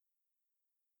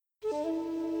I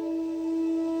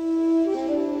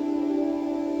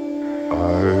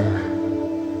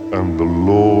am the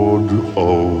Lord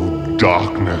of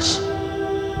Darkness.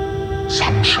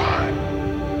 Sunshine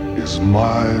is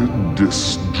my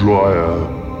destroyer.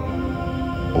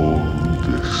 All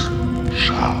this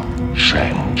shall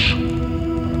change.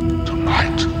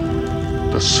 Tonight,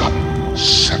 the sun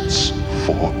sets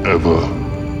forever.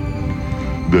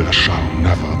 There shall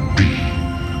never be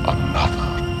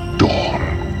another dawn.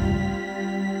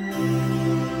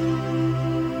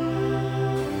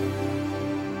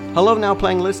 Hello, Now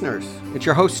Playing listeners. It's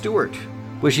your host, Stuart,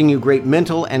 wishing you great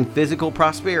mental and physical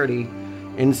prosperity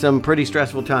in some pretty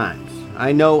stressful times.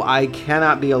 I know I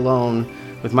cannot be alone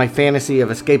with my fantasy of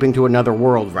escaping to another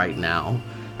world right now,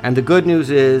 and the good news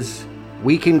is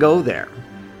we can go there.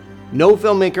 No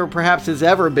filmmaker perhaps has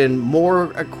ever been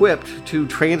more equipped to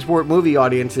transport movie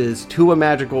audiences to a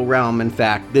magical realm, in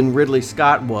fact, than Ridley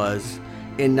Scott was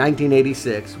in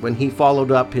 1986 when he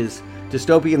followed up his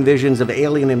dystopian visions of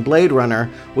Alien and Blade Runner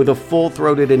with a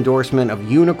full-throated endorsement of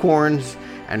unicorns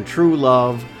and true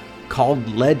love called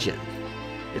Legend.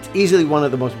 It's easily one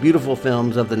of the most beautiful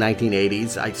films of the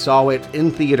 1980s. I saw it in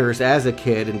theaters as a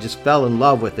kid and just fell in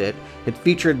love with it. It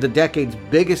featured the decade's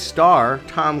biggest star,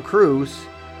 Tom Cruise.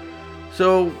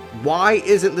 So why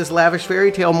isn't this lavish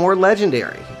fairy tale more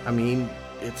legendary? I mean,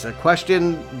 it's a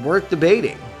question worth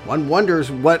debating. One wonders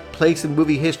what place in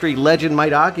movie history Legend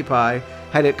might occupy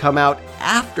had it come out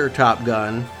after Top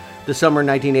Gun, the summer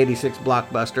 1986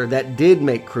 blockbuster that did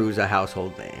make Cruise a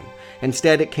household name.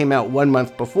 Instead, it came out 1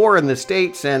 month before in the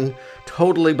States and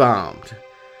totally bombed.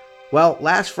 Well,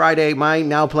 last Friday, my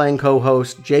Now Playing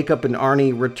co-host Jacob and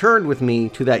Arnie returned with me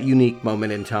to that unique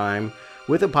moment in time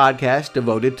with a podcast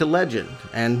devoted to Legend,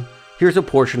 and here's a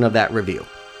portion of that review.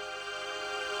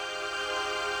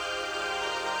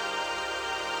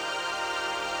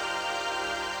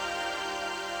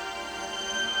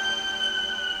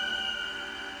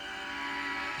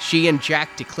 She and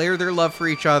Jack declare their love for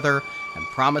each other and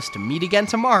promise to meet again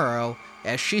tomorrow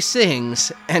as she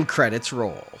sings and credits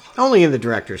roll. Only in the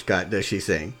director's cut does she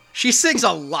sing. She sings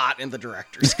a lot in the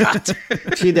director's cut.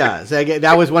 She does.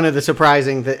 That was one of the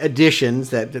surprising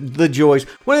additions, that the joys.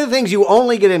 One of the things you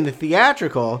only get in the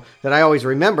theatrical that I always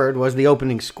remembered was the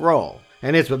opening scroll.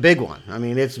 And it's a big one. I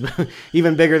mean, it's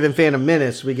even bigger than Phantom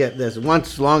Menace. We get this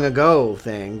once long ago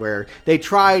thing where they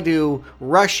try to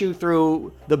rush you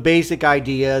through the basic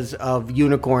ideas of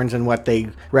unicorns and what they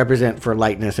represent for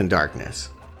lightness and darkness.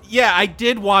 Yeah, I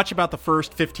did watch about the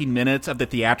first 15 minutes of the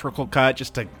theatrical cut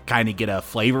just to kind of get a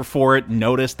flavor for it.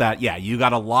 Notice that, yeah, you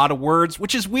got a lot of words,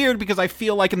 which is weird because I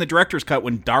feel like in the director's cut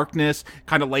when darkness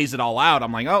kind of lays it all out,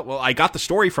 I'm like, oh, well, I got the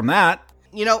story from that.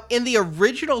 You know, in the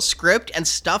original script and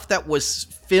stuff that was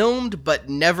filmed but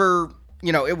never,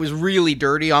 it was really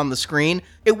dirty on the screen,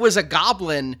 it was a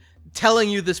goblin telling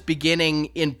you this beginning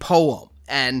in poem.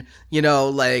 And,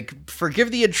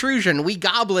 forgive the intrusion, we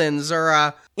goblins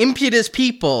are impetus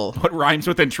people. What rhymes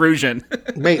with intrusion?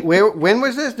 Wait, when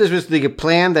was this? This was the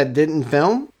plan that didn't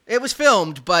film? It was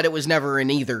filmed, but it was never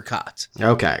in either cut.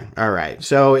 Okay, all right.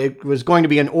 So it was going to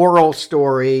be an oral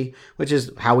story, which is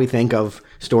how we think of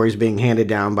stories being handed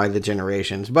down by the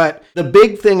generations. But the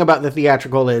big thing about the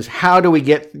theatrical is, how do we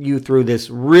get you through this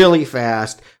really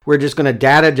fast? We're just going to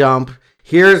data dump.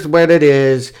 Here's what it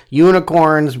is.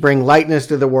 Unicorns bring lightness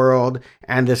to the world,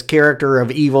 and this character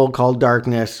of evil called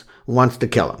Darkness wants to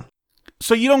kill him.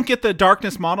 So you don't get the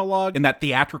darkness monologue in that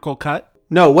theatrical cut?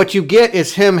 No, what you get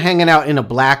is him hanging out in a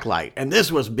black light, and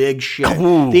this was big shit.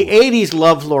 Ooh. The 80s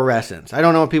loved fluorescence. I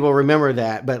don't know if people remember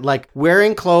that, but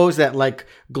wearing clothes that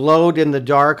glowed in the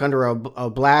dark under a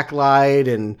black light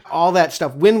and all that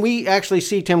stuff. When we actually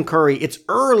see Tim Curry, it's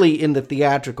early in the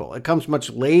theatrical. It comes much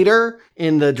later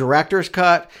in the director's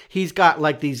cut. He's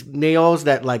got these nails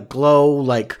that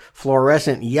glow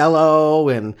fluorescent yellow,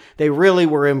 and they really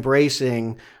were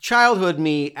embracing. Childhood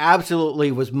me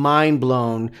absolutely was mind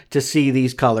blown to see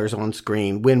these colors on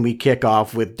screen when we kick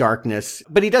off with Darkness,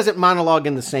 but he doesn't monologue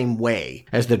in the same way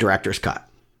as the director's cut.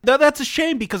 That's a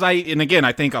shame because I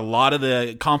think a lot of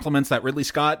the compliments that Ridley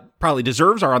Scott probably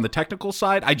deserves are on the technical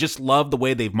side. I just love the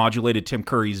way they've modulated Tim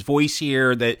Curry's voice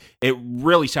here, that it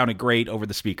really sounded great over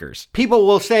the speakers. People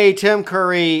will say Tim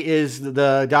Curry is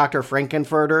the Dr.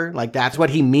 Frankenfurter. That's what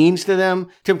he means to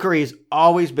them. Tim Curry has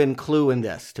always been Clue in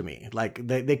this to me.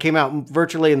 They came out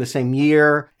virtually in the same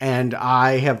year, and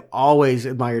I have always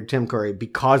admired Tim Curry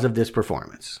because of this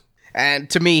performance. And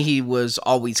to me, he was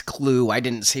always Clue. I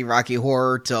didn't see Rocky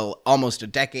Horror till almost a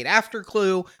decade after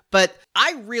Clue, but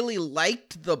I really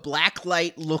liked the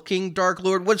blacklight looking Dark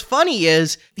Lord. What's funny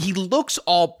is he looks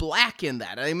all black in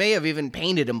that. They may have even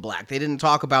painted him black. They didn't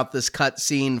talk about this cut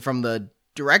scene from the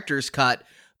director's cut,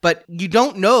 but you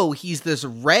don't know he's this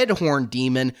red horn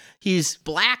demon. He's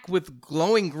black with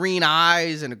glowing green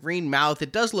eyes and a green mouth.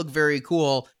 It does look very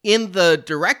cool. In the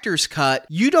director's cut,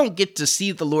 you don't get to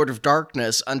see the Lord of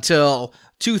Darkness until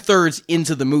 2/3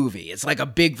 into the movie. It's like a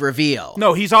big reveal.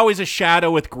 No, he's always a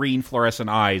shadow with green fluorescent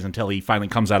eyes until he finally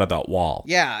comes out of that wall.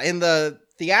 Yeah, in the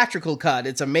theatrical cut,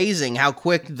 it's amazing how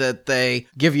quick that they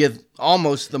give you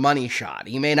almost the money shot.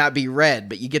 He may not be red,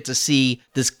 but you get to see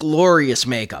this glorious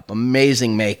makeup,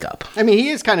 amazing makeup. I mean, he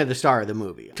is kind of the star of the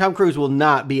movie. Tom Cruise will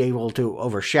not be able to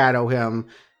overshadow him.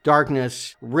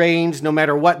 Darkness reigns no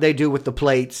matter what they do with the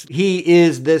plates. He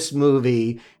is this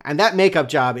movie. And that makeup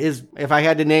job is, if I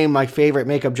had to name my favorite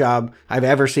makeup job I've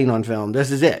ever seen on film,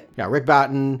 this is it. Yeah, Rick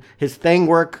Botton, his thing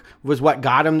work was what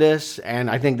got him this, and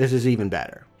I think this is even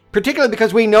better. Particularly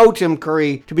because we know Tim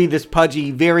Curry to be this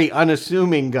pudgy, very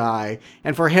unassuming guy,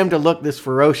 and for him to look this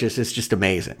ferocious is just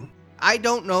amazing. I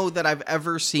don't know that I've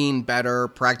ever seen better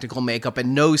practical makeup,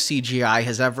 and no CGI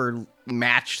has ever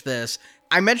matched this.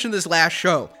 I mentioned this last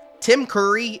show. Tim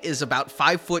Curry is about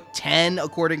 5'10"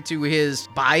 according to his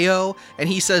bio, and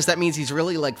he says that means he's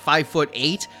really like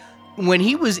 5'8". When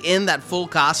he was in that full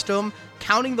costume,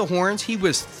 counting the horns, he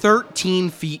was 13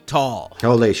 feet tall.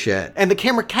 Holy shit. And the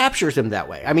camera captures him that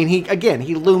way. I mean, he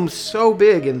looms so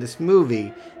big in this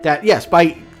movie that, yes,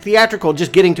 by theatrical,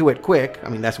 just getting to it quick, I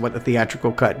mean, that's what the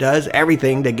theatrical cut does,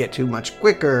 everything to get to much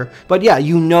quicker. But yeah,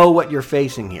 you know what you're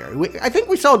facing here. I think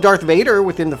we saw Darth Vader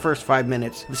within the first 5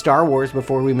 minutes of Star Wars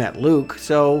before we met Luke,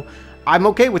 so I'm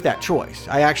okay with that choice.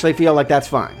 I actually feel like that's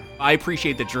fine. I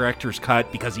appreciate the director's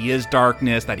cut because he is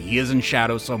darkness, that he is in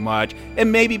shadow so much,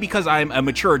 and maybe because I'm a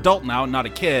mature adult now, not a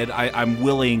kid, I'm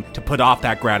willing to put off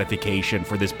that gratification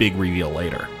for this big reveal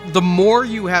later. The more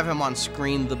you have him on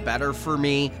screen, the better for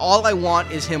me. All I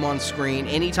want is him on screen.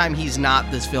 Anytime he's not,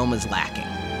 this film is lacking.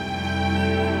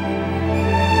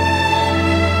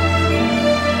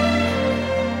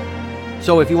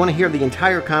 So if you want to hear the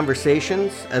entire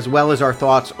conversations, as well as our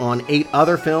thoughts on 8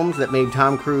 other films that made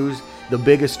Tom Cruise the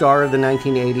biggest star of the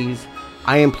 1980s,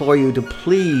 I implore you to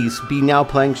please be Now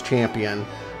Playing's champion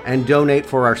and donate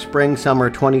for our Spring-Summer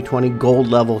 2020 Gold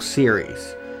Level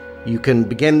series. You can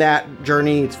begin that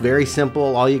journey. It's very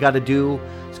simple. All you got to do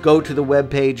is go to the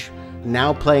webpage,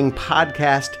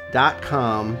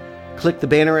 nowplayingpodcast.com, click the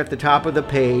banner at the top of the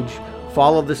page,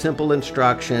 follow the simple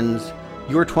instructions.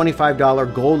 Your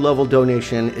 $25 gold level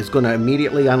donation is going to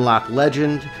immediately unlock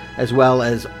Legend, as well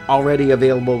as already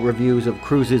available reviews of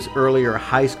Cruise's earlier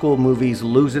high school movies,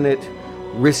 Losing It,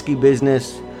 Risky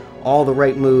Business, All the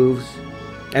Right Moves.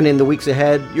 And in the weeks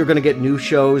ahead, you're going to get new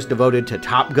shows devoted to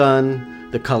Top Gun,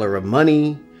 The Color of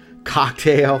Money,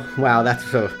 Cocktail. Wow,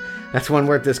 that's one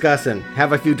worth discussing.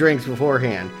 Have a few drinks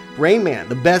beforehand. Rain Man,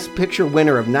 the Best Picture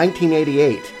winner of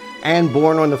 1988, and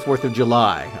Born on the 4th of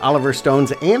July, Oliver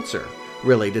Stone's answer,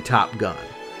 really, to Top Gun.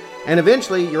 And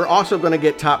eventually, you're also going to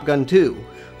get Top Gun 2.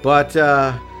 But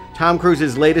Tom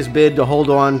Cruise's latest bid to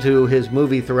hold on to his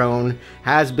movie throne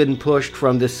has been pushed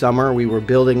from this summer. We were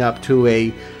building up to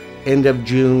a end of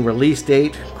June release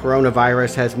date.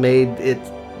 Coronavirus has made it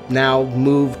now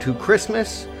move to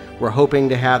Christmas. We're hoping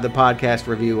to have the podcast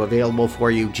review available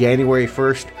for you January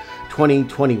 1st,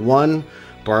 2021.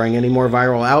 Barring any more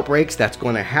viral outbreaks, that's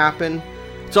going to happen.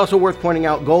 It's also worth pointing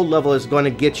out Gold Level is going to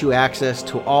get you access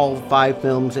to all 5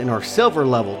 films in our Silver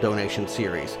Level donation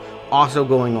series, also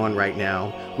going on right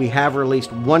now. We have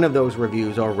released one of those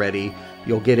reviews already.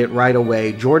 You'll get it right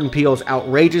away. Jordan Peele's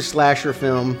outrageous slasher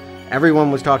film.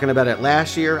 Everyone was talking about it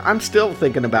last year. I'm still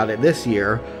thinking about it this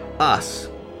year. Us.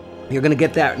 You're going to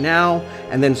get that now,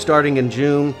 and then starting in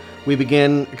June, we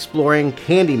begin exploring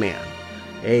Candyman,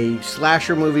 a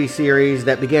slasher movie series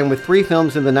that began with 3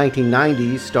 films in the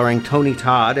 1990s, starring Tony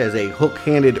Todd as a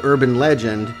hook-handed urban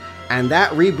legend, and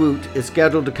that reboot is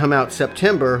scheduled to come out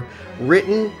September,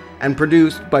 written and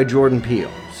produced by Jordan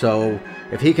Peele. So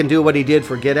if he can do what he did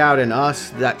for Get Out and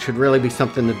Us, that should really be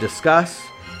something to discuss.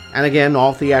 And again,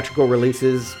 all theatrical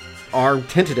releases are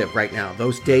tentative right now.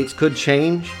 Those dates could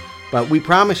change, but we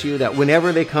promise you that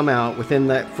whenever they come out, within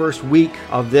that first week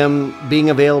of them being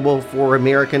available for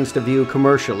Americans to view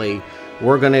commercially,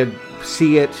 we're going to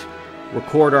see it,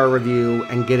 record our review,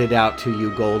 and get it out to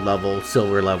you gold level,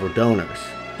 silver level donors.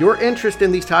 Your interest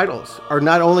in these titles are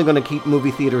not only going to keep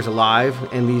movie theaters alive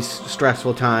in these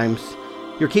stressful times,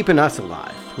 you're keeping us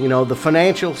alive. You know, the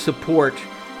financial support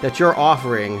that you're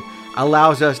offering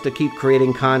allows us to keep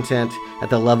creating content at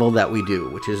the level that we do,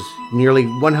 which is nearly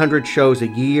 100 shows a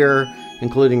year,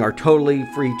 including our totally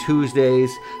free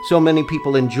Tuesdays. So many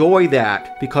people enjoy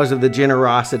that because of the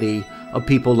generosity of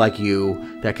people like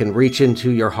you that can reach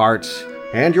into your hearts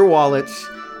and your wallets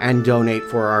and donate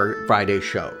for our Friday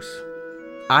shows.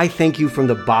 I thank you from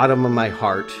the bottom of my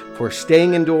heart for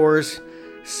staying indoors,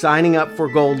 signing up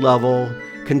for Gold Level,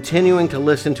 continuing to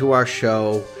listen to our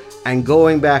show, and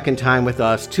going back in time with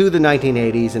us to the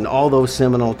 1980s and all those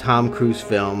seminal Tom Cruise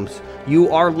films.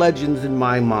 You are legends in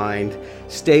my mind.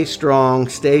 Stay strong,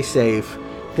 stay safe.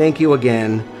 Thank you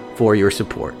again for your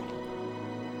support.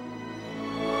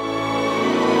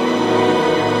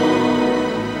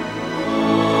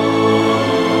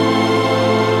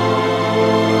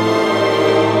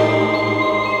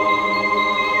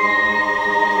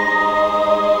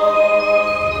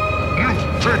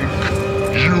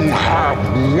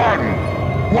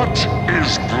 What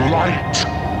is light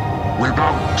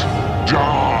without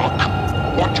dark?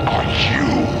 What are you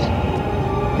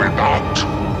without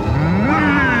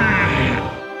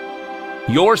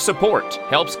me? Your support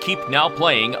helps keep Now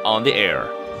Playing on the air.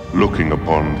 Looking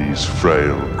upon these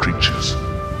frail creatures,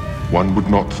 one would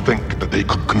not think that they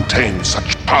could contain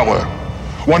such power.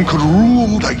 One could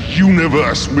rule the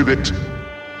universe with it.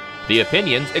 The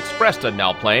opinions expressed on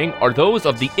Now Playing are those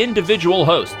of the individual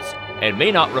hosts and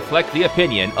may not reflect the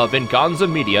opinion of Venganza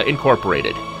Media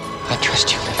Incorporated. I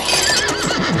trust you, Lily.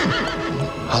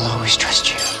 I'll always trust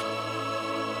you.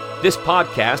 This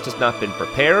podcast has not been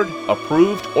prepared,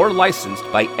 approved, or licensed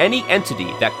by any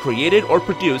entity that created or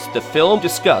produced the film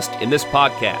discussed in this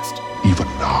podcast. Even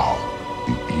now,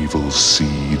 the evil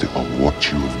seed of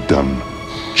what you have done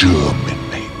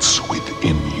germinates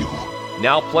within you.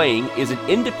 Now Playing is an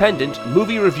independent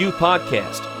movie review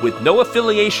podcast with no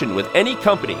affiliation with any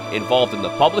company involved in the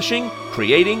publishing,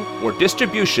 creating, or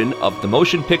distribution of the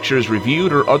motion pictures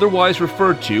reviewed or otherwise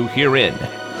referred to herein.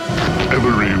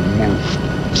 Every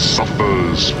wolf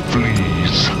suffers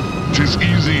fleas. 'Tis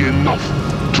easy enough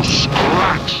to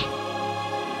scratch.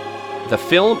 The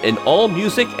film and all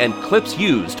music and clips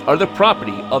used are the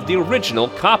property of the original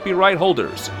copyright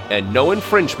holders, and no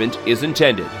infringement is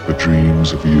intended. The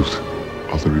dreams of youth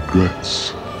are the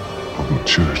regrets of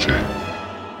maturity.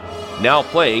 Now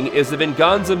Playing is a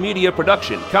Venganza Media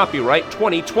production, copyright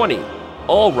 2020.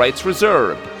 All rights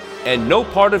reserved, and no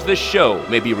part of this show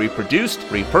may be reproduced,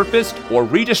 repurposed, or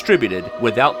redistributed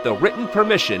without the written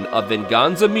permission of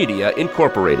Venganza Media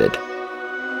Incorporated.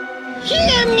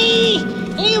 Hear me,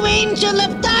 you angel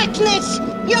of darkness!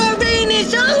 Your reign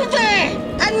is over!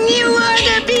 A new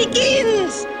order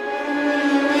begins!